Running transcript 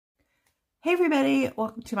Hey everybody,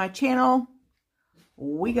 welcome to my channel.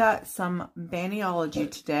 We got some Maniology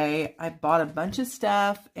today. I bought a bunch of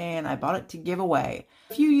stuff and I bought it to give away.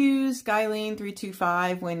 If you use Guyleen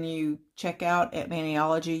 325 when you check out at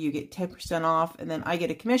Maniology, you get 10% off and then I get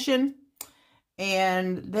a commission.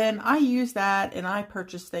 And then I use that and I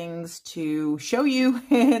purchase things to show you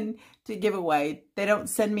and to give away. They don't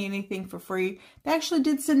send me anything for free. They actually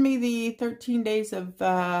did send me the 13 days of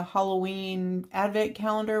Halloween advent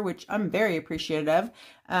calendar, which I'm very appreciative of.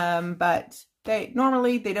 But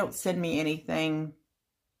normally they don't send me anything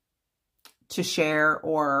to share,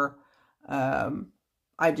 or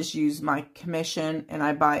I just use my commission and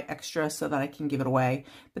I buy extra so that I can give it away.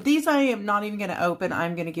 But these I am not even going to open.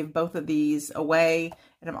 I'm going to give both of these away.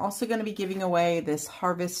 And I'm also going to be giving away this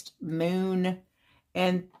Harvest Moon.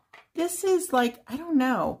 And this is like, I don't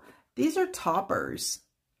know. These are toppers.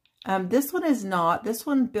 This one is not. This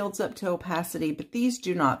one builds up to opacity, but these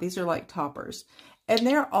do not. These are like toppers. And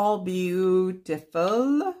they're all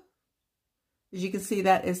beautiful. As you can see,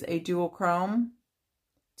 that is a dual chrome.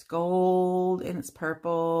 It's gold and it's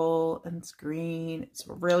purple and it's green. It's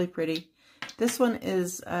really pretty. This one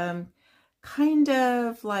is kind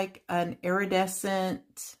of like an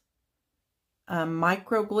iridescent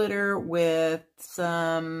micro glitter with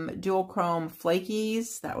some dual chrome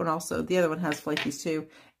flakies. That one also, the other one has flakies too.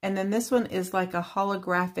 And then this one is like a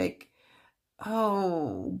holographic,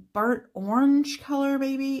 burnt orange color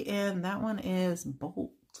maybe. And that one is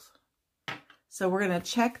bold. So we're going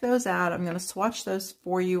to check those out. I'm going to swatch those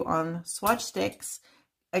for you on swatch sticks,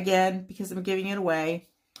 again, because I'm giving it away.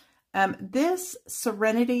 This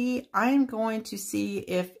Serenity, I'm going to see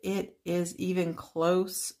if it is even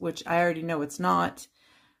close, which I already know it's not,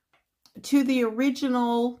 to the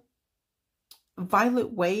original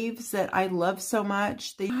Violet Waves that I love so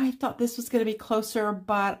much. I thought this was going to be closer,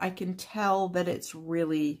 but I can tell that it's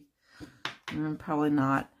really, probably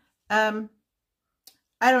not.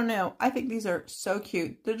 I don't know. I think these are so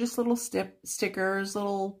cute. They're just little stickers,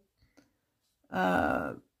 little,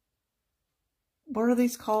 what are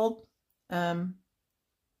these called?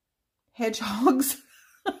 Hedgehogs.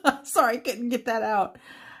 Sorry, I couldn't get that out.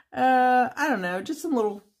 I don't know. Just some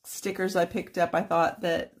little stickers I picked up. I thought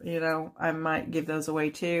that, you know, I might give those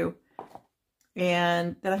away too.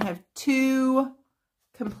 And then I have two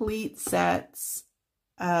complete sets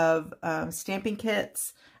of stamping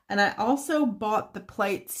kits. And I also bought the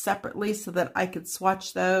plates separately so that I could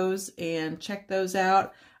swatch those and check those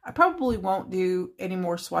out. I probably won't do any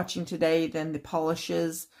more swatching today than the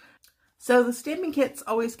polishes. So the stamping kits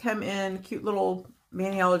always come in cute little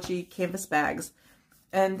Maniology canvas bags.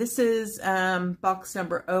 And this is box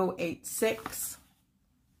number 086.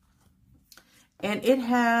 And it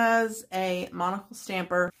has a monocle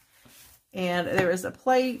stamper. And there is a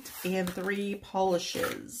plate and 3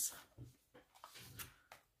 polishes.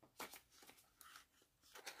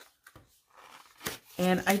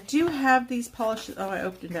 And I do have these polishes. Oh, I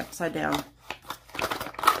opened it upside down.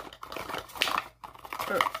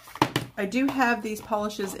 I do have these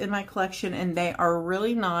polishes in my collection, and they are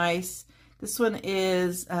really nice. This one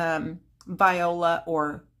is Viola,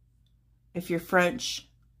 or if you're French,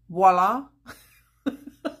 voila.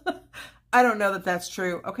 I don't know that that's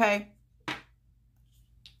true, okay?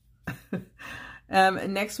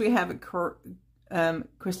 Next we have a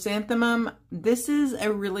chrysanthemum. This is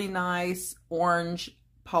a really nice orange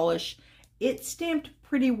polish. It's stamped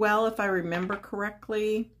pretty well if I remember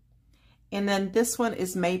correctly. And then this one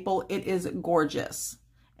is maple. It is gorgeous.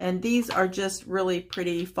 And these are just really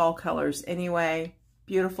pretty fall colors anyway.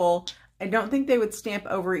 Beautiful. I don't think they would stamp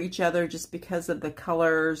over each other just because of the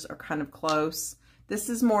colors are kind of close. This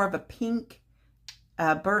is more of a pink,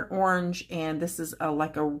 burnt orange, and this is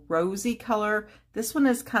like a rosy color. This one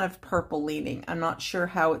is kind of purple leaning. I'm not sure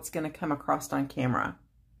how it's going to come across on camera.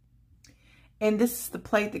 And this is the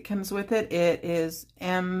plate that comes with it. It is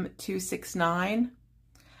M269.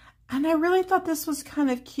 And I really thought this was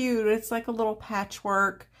kind of cute. It's like a little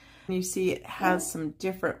patchwork. You see it has some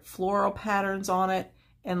different floral patterns on it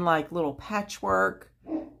and like little patchwork,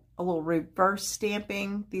 a little reverse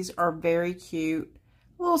stamping. These are very cute.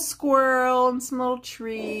 A little squirrel and some little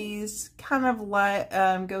trees, kind of like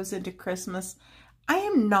goes into Christmas. I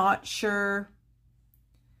am not sure.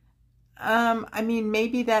 I mean,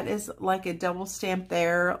 maybe that is like a double stamp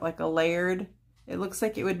there, like a layered. It looks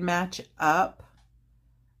like it would match up,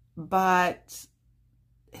 but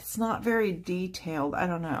it's not very detailed. I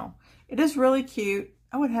don't know. It is really cute.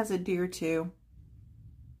 Oh, it has a deer too.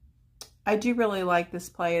 I do really like this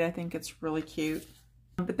plate. I think it's really cute.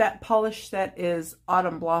 But that polish set is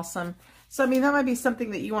Autumn Blossom. So, I mean, that might be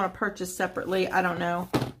something that you want to purchase separately. I don't know.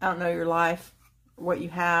 I don't know your life. what you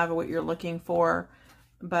have or what you're looking for.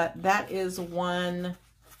 But that is one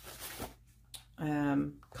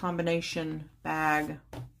combination bag.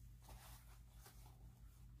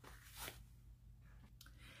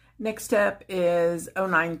 Next up is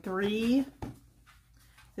 093.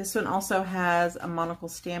 This one also has a monocle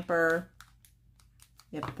stamper.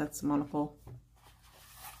 Yep, that's a monocle.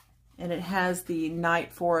 And it has the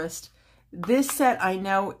Night Forest. This set I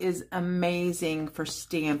know is amazing for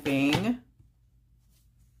stamping.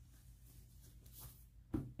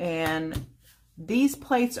 And these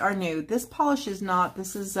plates are new. This polish is not.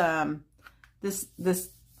 This is this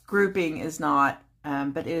grouping is not,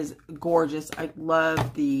 but it is gorgeous. I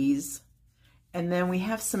love these. And then we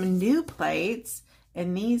have some new plates,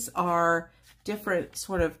 and these are different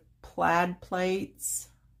sort of plaid plates.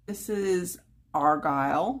 This is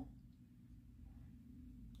argyle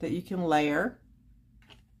that you can layer.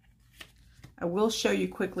 I will show you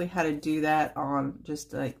quickly how to do that on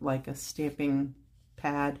just like a stamping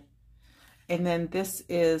pad. And then this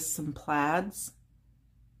is some plaids.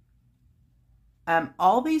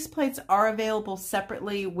 All these plates are available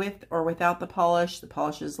separately with or without the polish. The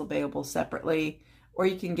polish is available separately, or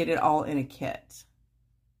you can get it all in a kit.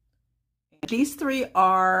 These three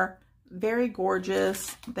are very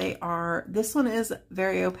gorgeous. They are, this one is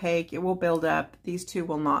very opaque. It will build up. These two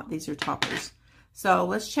will not. These are toppers. So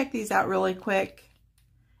let's check these out really quick.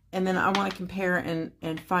 And then I want to compare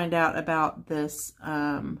and find out about this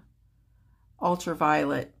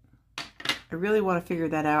ultraviolet. I really want to figure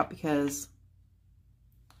that out because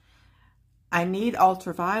I need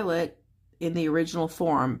ultraviolet in the original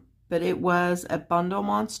form, but it was a bundle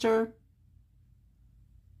monster.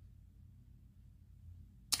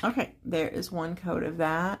 Okay, there is one coat of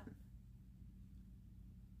that.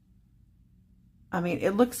 I mean,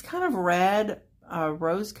 it looks kind of red,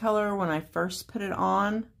 rose color when I first put it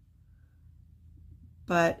on,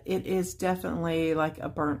 but it is definitely like a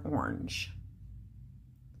burnt orange.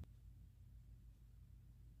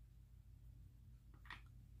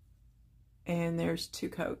 And there's two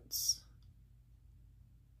coats.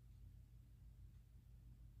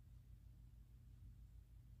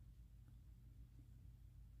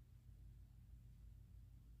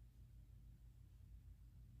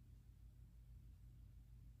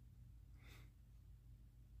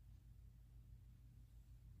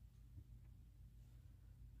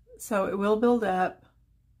 So it will build up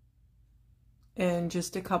in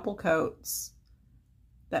just a couple coats.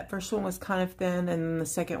 That first one was kind of thin, and then the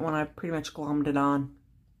second one I pretty much glommed it on.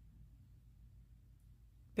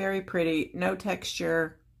 Very pretty, no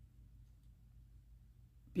texture,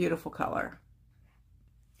 beautiful color.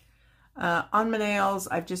 On my nails,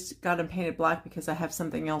 I've just got them painted black because I have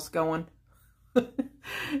something else going.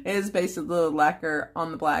 It is basically the lacquer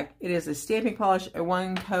on the black. It is a stamping polish, a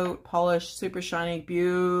one coat polish, super shiny,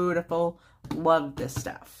 beautiful. Love this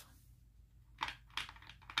stuff.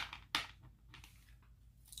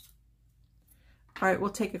 All right,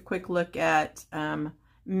 we'll take a quick look at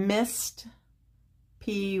Mist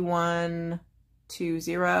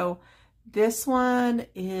P120. This one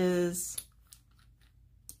is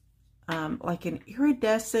like an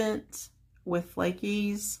iridescent with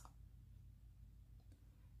flakies.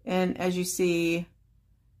 And as you see,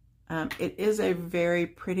 it is a very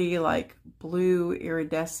pretty like blue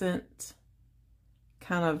iridescent,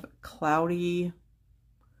 kind of cloudy,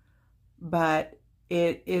 but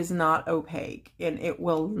it is not opaque, and it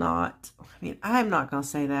will not, I mean, I'm not going to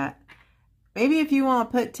say that. Maybe if you want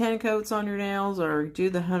to put 10 coats on your nails or do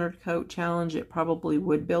the 100 coat challenge, it probably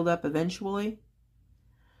would build up eventually.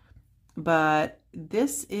 But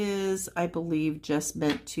this is, I believe, just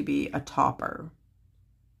meant to be a topper.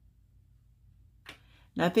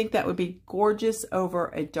 And I think that would be gorgeous over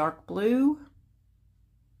a dark blue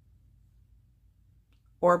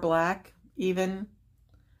or black even.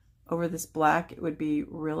 Over this black, it would be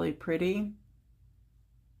really pretty.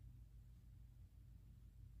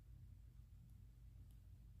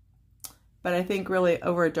 But I think really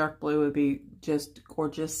over a dark blue would be just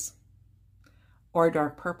gorgeous. Or a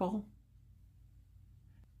dark purple.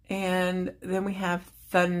 And then we have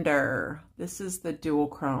Thunder. This is the dual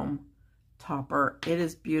chrome topper. It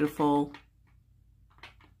is beautiful.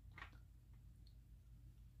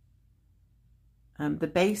 The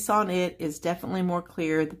base on it is definitely more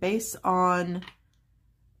clear. The base on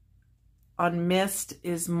Mist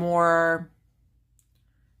is more,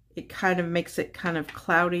 it kind of makes it kind of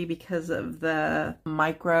cloudy because of the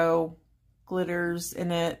micro glitters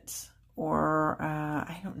in it, or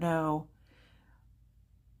I don't know,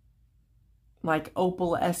 like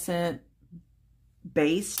opalescent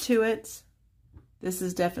base to it. This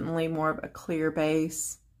is definitely more of a clear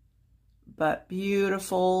base, but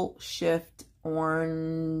beautiful shift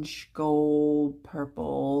orange, gold,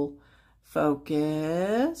 purple.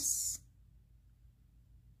 Focus.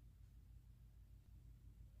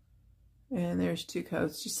 And there's 2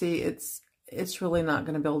 coats. You see, it's really not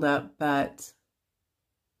going to build up, but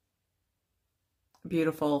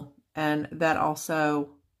beautiful. And that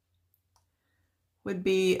also would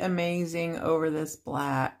be amazing over this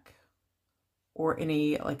black or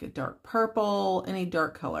any, like a dark purple, any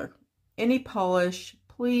dark color. Any polish,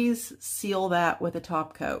 please seal that with a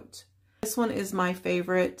top coat. This one is my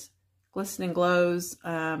favorite, Glisten and Glows,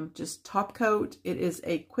 just top coat. It is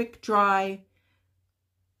a quick dry,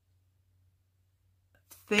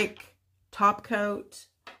 thick top coat.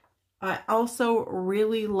 I also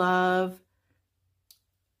really love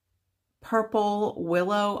Purple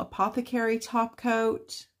Willow Apothecary top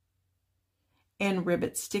coat, and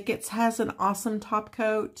Ribbit Stickets has an awesome top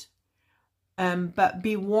coat. But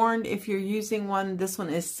be warned, if you're using one, this one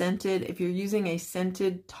is scented. If you're using a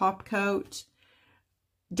scented top coat,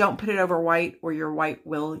 don't put it over white or your white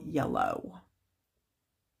will yellow.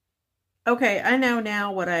 Okay, I know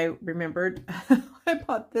now what I remembered. I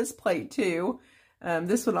bought this plate too.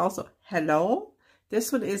 This one also, hello.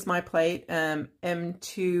 This one is my plate,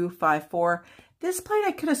 M254. This plate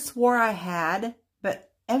I could have swore I had, but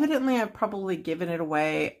evidently I've probably given it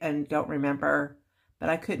away and don't remember, but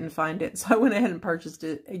I couldn't find it. So I went ahead and purchased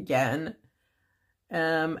it again.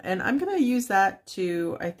 And I'm going to use that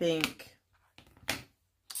to, I think,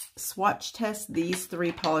 swatch test these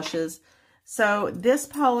 3 polishes. So this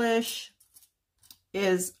polish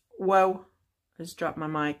is, whoa, I just dropped my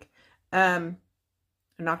mic. I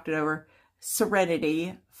knocked it over.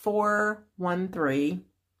 Serenity 413.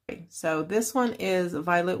 So this one is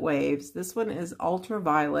Violet Waves. This one is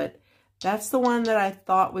Ultraviolet. That's the one that I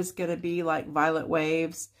thought was going to be like Violet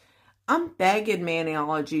Waves. I'm begging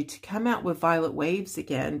Maniology to come out with Violet Waves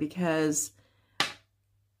again, because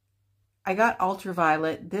I got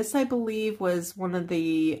Ultraviolet. This, I believe, was one of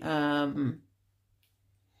the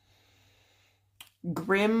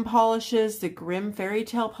Grimm polishes, the Grimm Fairy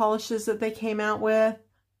Tale polishes that they came out with.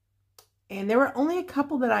 And there were only a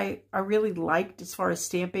couple that I really liked as far as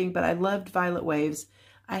stamping, but I loved Violet Waves.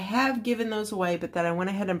 I have given those away, but then I went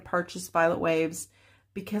ahead and purchased Violet Waves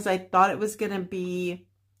because I thought it was going to be,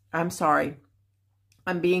 I'm sorry,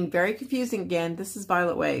 I'm being very confusing again. This is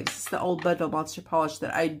Violet Waves. It's the old Bundle Monster polish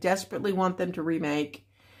that I desperately want them to remake.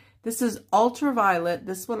 This is Ultraviolet.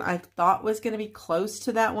 This one I thought was going to be close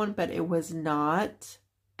to that one, but it was not.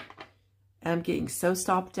 I'm getting so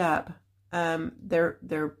stopped up.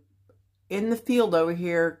 They're in the field over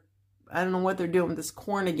here. I don't know what they're doing with this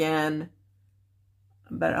corn again,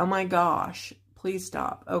 but oh my gosh, please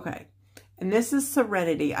stop. Okay. And this is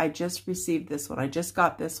Serenity. I just received this one. I just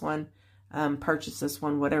got this one, purchased this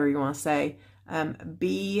one, whatever you want to say.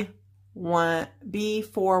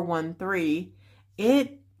 B413.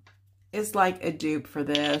 It is like a dupe for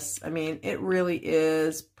this. I mean, it really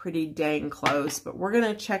is pretty dang close, but we're going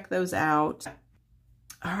to check those out.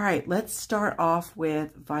 All right, let's start off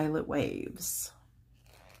with Violet Waves.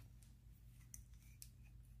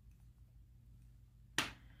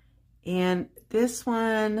 And this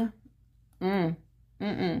one, I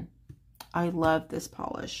love this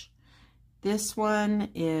polish. This one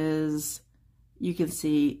is, you can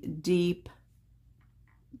see, deep,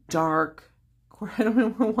 dark. I don't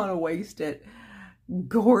even want to waste it.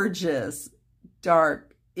 Gorgeous,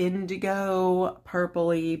 dark, indigo,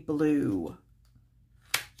 purpley blue.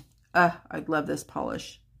 I love this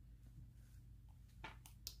polish.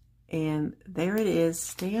 And there it is,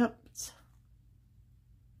 stamped.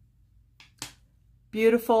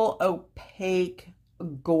 Beautiful, opaque,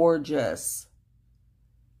 gorgeous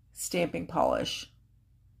stamping polish.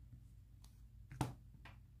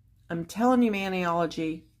 I'm telling you,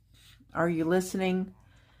 Maniology, are you listening?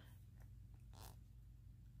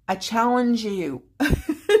 I challenge you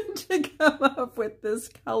to come up with this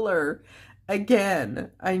color again.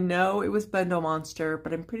 I know it was Bundle Monster,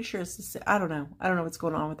 but I'm pretty sure it's the same. I don't know. I don't know what's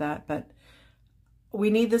going on with that, but we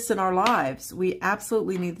need this in our lives. We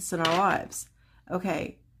absolutely need this in our lives.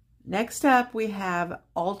 Okay, next up we have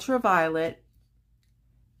Ultraviolet.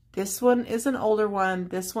 This one is an older one.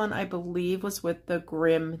 This one, I believe, was with the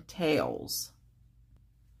Grimm Tales.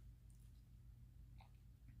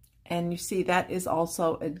 And you see that is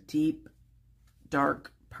also a deep,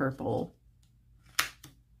 dark purple.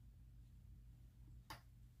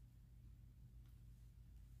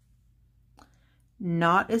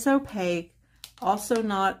 Not as opaque, also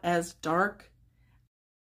not as dark.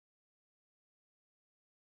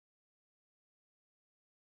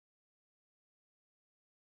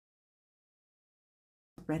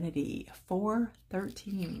 Serenity,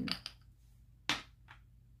 $4.13.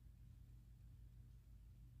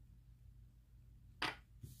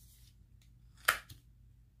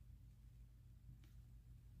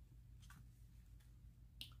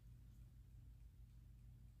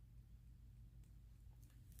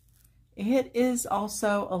 It is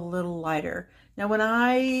also a little lighter. Now, when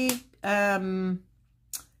I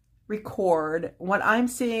record, what I'm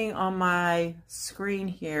seeing on my screen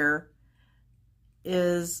here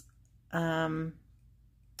is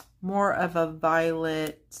more of a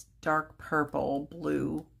violet, dark purple,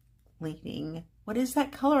 blue leaning. What is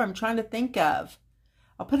that color I'm trying to think of?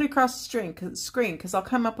 I'll put it across the screen because I'll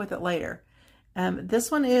come up with it later.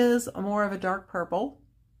 This one is more of a dark purple.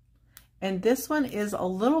 And this one is a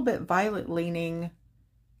little bit violet leaning,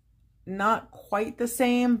 not quite the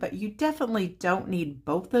same, but you definitely don't need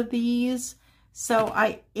both of these. So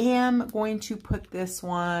I am going to put this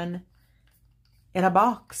one in a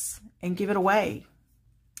box and give it away.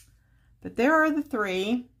 But there are the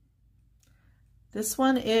three. This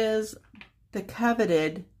one is the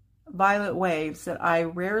coveted Violet Waves that I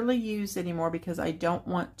rarely use anymore because I don't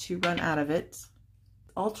want to run out of it.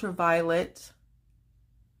 Ultraviolet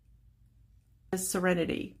is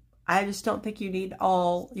Serenity. I just don't think you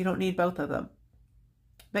don't need both of them.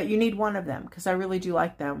 But you need one of them because I really do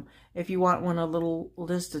like them. If you want one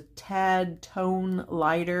just a tad tone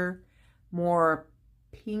lighter, more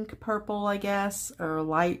pink purple, I guess, or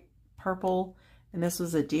light purple. And this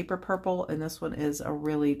was a deeper purple, and this one is a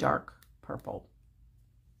really dark purple.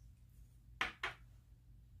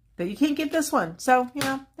 But you can't get this one. So, you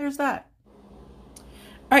know, there's that.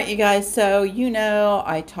 All right, you guys, so you know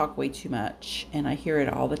I talk way too much and I hear it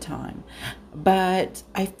all the time, but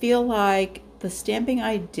I feel like the stamping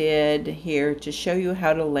I did here to show you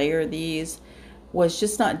how to layer these was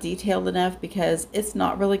just not detailed enough because it's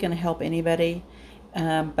not really going to help anybody,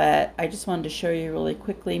 but I just wanted to show you really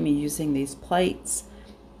quickly me using these plates.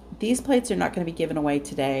 These plates are not going to be given away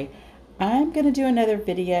today. I'm going to do another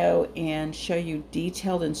video and show you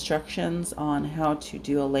detailed instructions on how to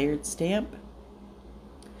do a layered stamp.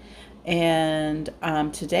 And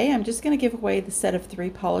today I'm just going to give away the set of 3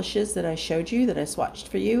 polishes that I showed you, that I swatched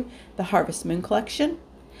for you, the Harvest Moon collection.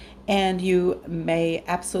 And you may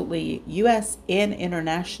absolutely, US and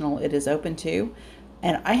international, it is open to.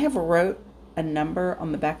 And I have wrote a number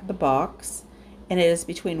on the back of the box, and it is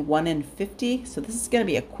between 1 and 50. So this is going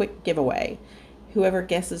to be a quick giveaway. Whoever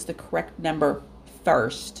guesses the correct number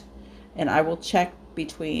first, and I will check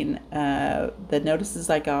between the notices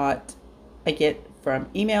I get from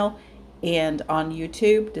email and on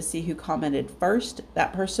YouTube to see who commented first.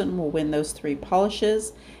 That person will win those 3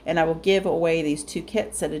 polishes, and I will give away these 2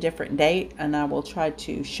 kits at a different date, and I will try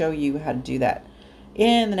to show you how to do that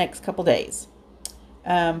in the next couple days.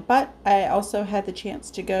 But I also had the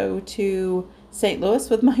chance to go to St. Louis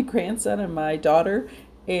with my grandson and my daughter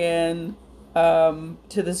and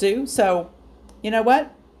to the zoo. So you know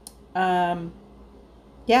what?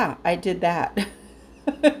 Yeah, I did that.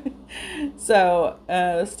 So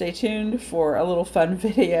stay tuned for a little fun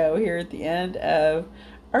video here at the end of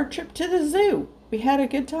our trip to the zoo. We had a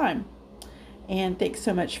good time, and thanks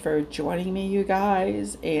so much for joining me, you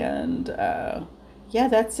guys. And yeah,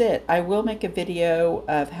 that's it. I will make a video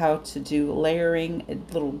of how to do layering a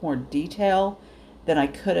little more detail than I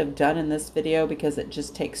could have done in this video because it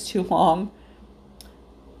just takes too long.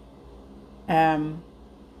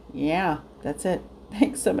 Yeah, that's it.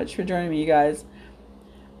 Thanks so much for joining me, you guys.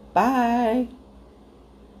 Bye.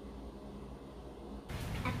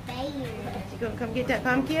 You gonna come get that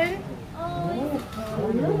pumpkin?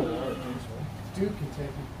 Oh no. Duke can take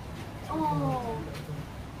it. Oh.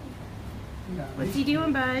 What's he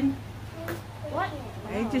doing, bud? What?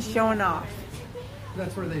 He's just showing off.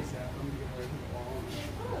 That's where they sat. I'm gonna get away from the wall.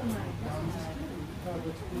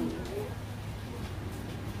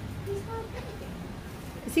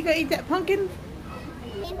 Is he gonna eat that pumpkin?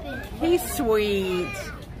 He's sweet.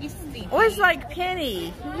 Oh, it's like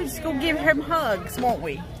Penny. We'll just go give him hugs, won't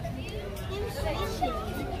we?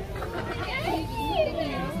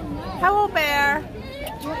 Hello, Bear.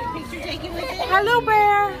 Hello,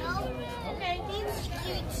 Bear.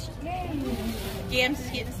 Jam's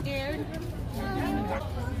getting scared.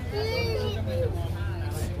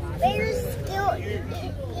 Bear's still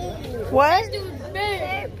What?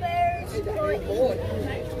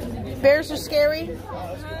 Bears are scary?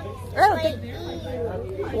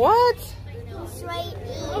 What?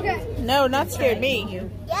 Okay. No, not scared me.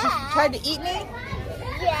 Yeah. Tried to eat me?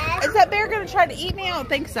 Yes. Is that bear going to try to eat me? I don't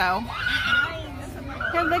think so.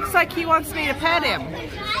 It looks like he wants me to pet him.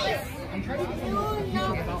 Do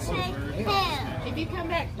not take him. If you come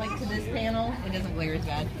back like to this panel, it doesn't glare as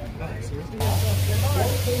bad.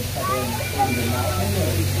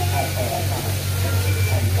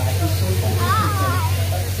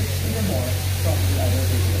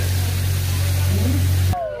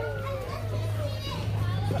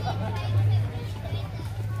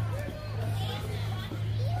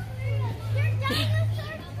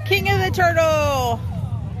 King of the Turtle!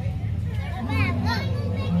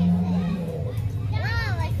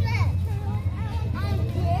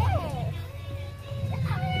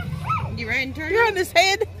 You riding turtle? You're on his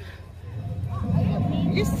head.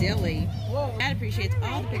 You're silly. Dad appreciates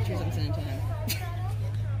all the pictures I'm sending to him.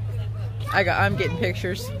 I'm getting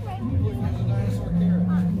pictures.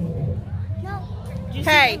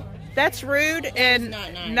 Hey, that's rude and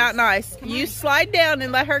not nice. You slide down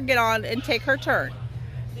and let her get on and take her turn.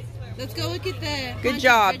 Let's go look at the Good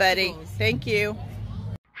job, buddy. Thank you.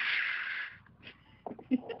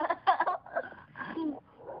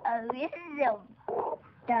 A little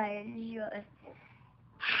dinosaur.